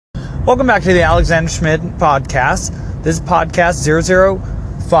Welcome back to the Alexander Schmidt podcast. This is podcast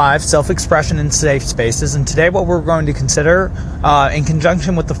 005, Self-Expression in Safe Spaces. And today what we're going to consider, in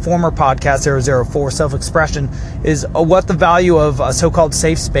conjunction with the former podcast 004, Self-Expression, is what the value of a so-called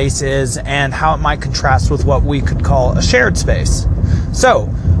safe space is and how it might contrast with what we could call a shared space.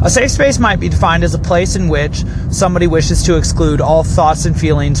 So, a safe space might be defined as a place in which somebody wishes to exclude all thoughts and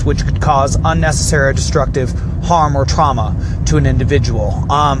feelings which could cause unnecessary or destructive harm or trauma to an individual.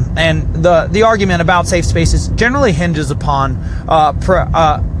 And the argument about safe spaces generally hinges upon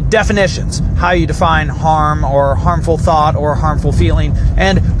definitions, how you define harm or harmful thought or harmful feeling,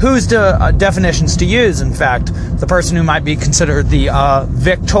 and whose definitions to use. In fact, the person who might be considered the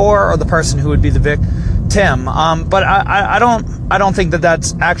victor or the person who would be the victim. But I don't think that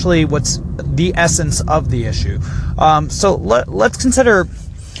that's actually what's the essence of the issue. So let's consider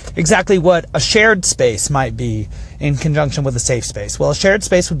exactly what a shared space might be in conjunction with a safe space. Well, a shared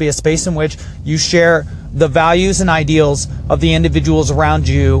space would be a space in which you share the values and ideals of the individuals around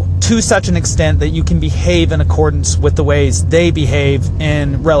you to such an extent that you can behave in accordance with the ways they behave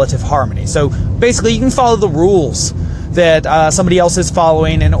in relative harmony. So basically, you can follow the rules that somebody else is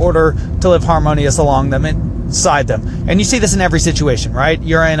following in order to live harmonious along them inside them. And you see this in every situation, right?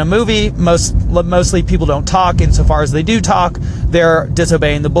 You're in a movie, mostly people don't talk. Insofar as they do talk, they're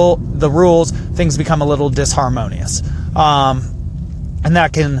disobeying the rules. Things become a little disharmonious. And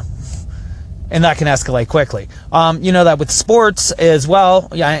that can escalate quickly. You know that with sports as well.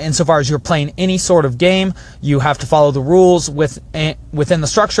 Yeah, insofar as you're playing any sort of game, you have to follow the rules within the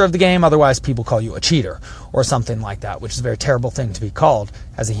structure of the game. Otherwise, people call you a cheater or something like that, which is a very terrible thing to be called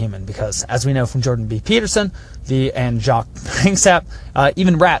as a human, because as we know from Jordan B. Peterson and Jacques Hengseth,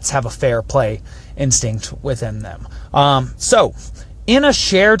 even rats have a fair play instinct within them. So, in a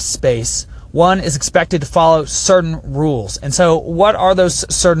shared space, one is expected to follow certain rules. And so, what are those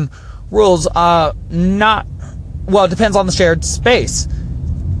certain rules? It depends on the shared space.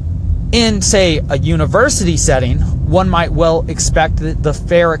 In, say, a university setting, one might well expect that the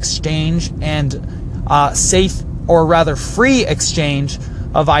fair exchange and safe, or rather free exchange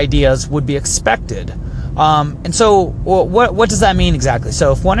of ideas would be expected. And so what does that mean exactly?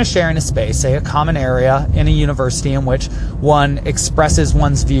 So if one is sharing a space, say a common area in a university in which one expresses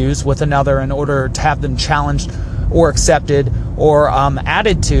one's views with another in order to have them challenged or accepted or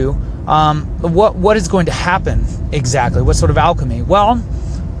added to, what is going to happen exactly? What sort of alchemy? Well,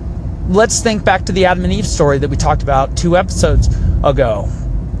 let's think back to the Adam and Eve story that we talked about 2 episodes ago.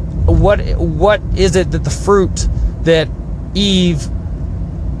 What is it that the fruit that Eve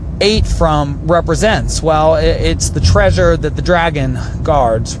ate from represents? Well, it's the treasure that the dragon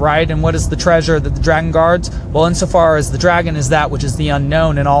guards, right? And what is the treasure that the dragon guards? Well, insofar as the dragon is that which is the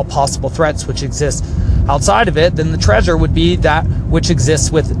unknown and all possible threats which exist outside of it, then the treasure would be that which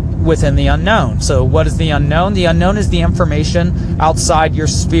exists within the unknown. So what is the unknown? The unknown is the information outside your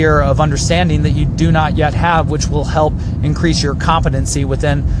sphere of understanding that you do not yet have, which will help increase your competency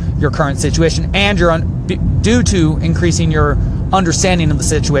within your current situation and due to increasing your understanding of the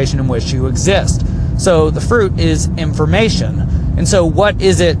situation in which you exist. So the fruit is information. And so what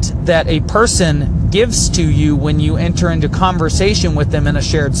is it that a person gives to you when you enter into conversation with them in a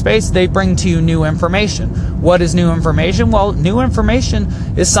shared space? They bring to you new information. What is new information? Well, new information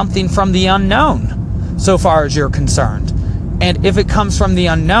is something from the unknown, so far as you're concerned. And if it comes from the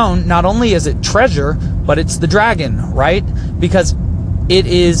unknown, not only is it treasure, but it's the dragon, right? Because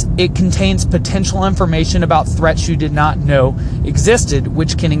it contains potential information about threats you did not know existed,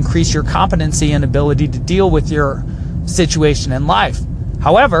 which can increase your competency and ability to deal with your situation in life.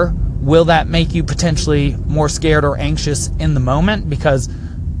 However, will that make you potentially more scared or anxious in the moment because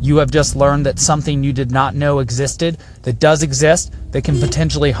you have just learned that something you did not know existed, that does exist, that can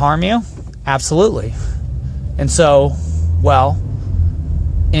potentially harm you? Absolutely. And so, well,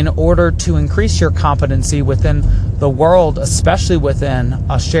 in order to increase your competency within the world, especially within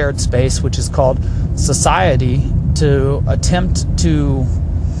a shared space, which is called society, to attempt to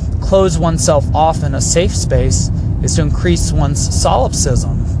close oneself off in a safe space is to increase one's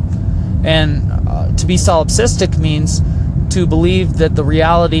solipsism. And to be solipsistic means to believe that the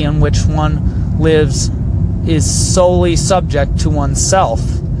reality in which one lives is solely subject to oneself.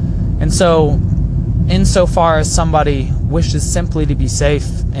 And so, insofar as somebody wishes simply to be safe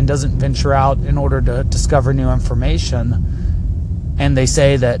and doesn't venture out in order to discover new information, and they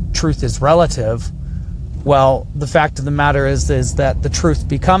say that truth is relative, well, the fact of the matter is that the truth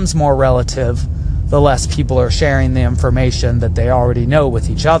becomes more relative the less people are sharing the information that they already know with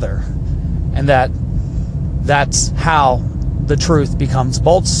each other. And that's how the truth becomes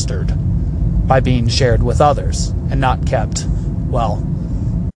bolstered, by being shared with others and not kept, well,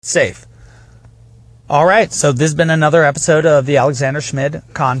 safe. All right, so this has been another episode of the Alexander Schmid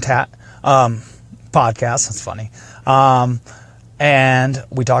podcast. That's funny. And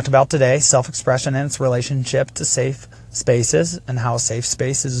we talked about today self-expression and its relationship to safe spaces, and how a safe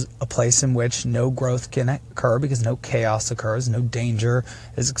space is a place in which no growth can occur because no chaos occurs, no danger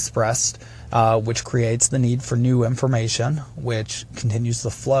is expressed, which creates the need for new information, which continues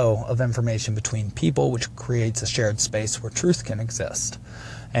the flow of information between people, which creates a shared space where truth can exist.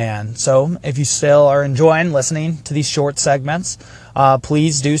 And so if you still are enjoying listening to these short segments,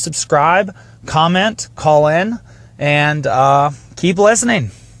 please do subscribe, comment, call in, and keep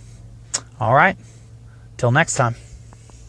listening. All right. Till next time.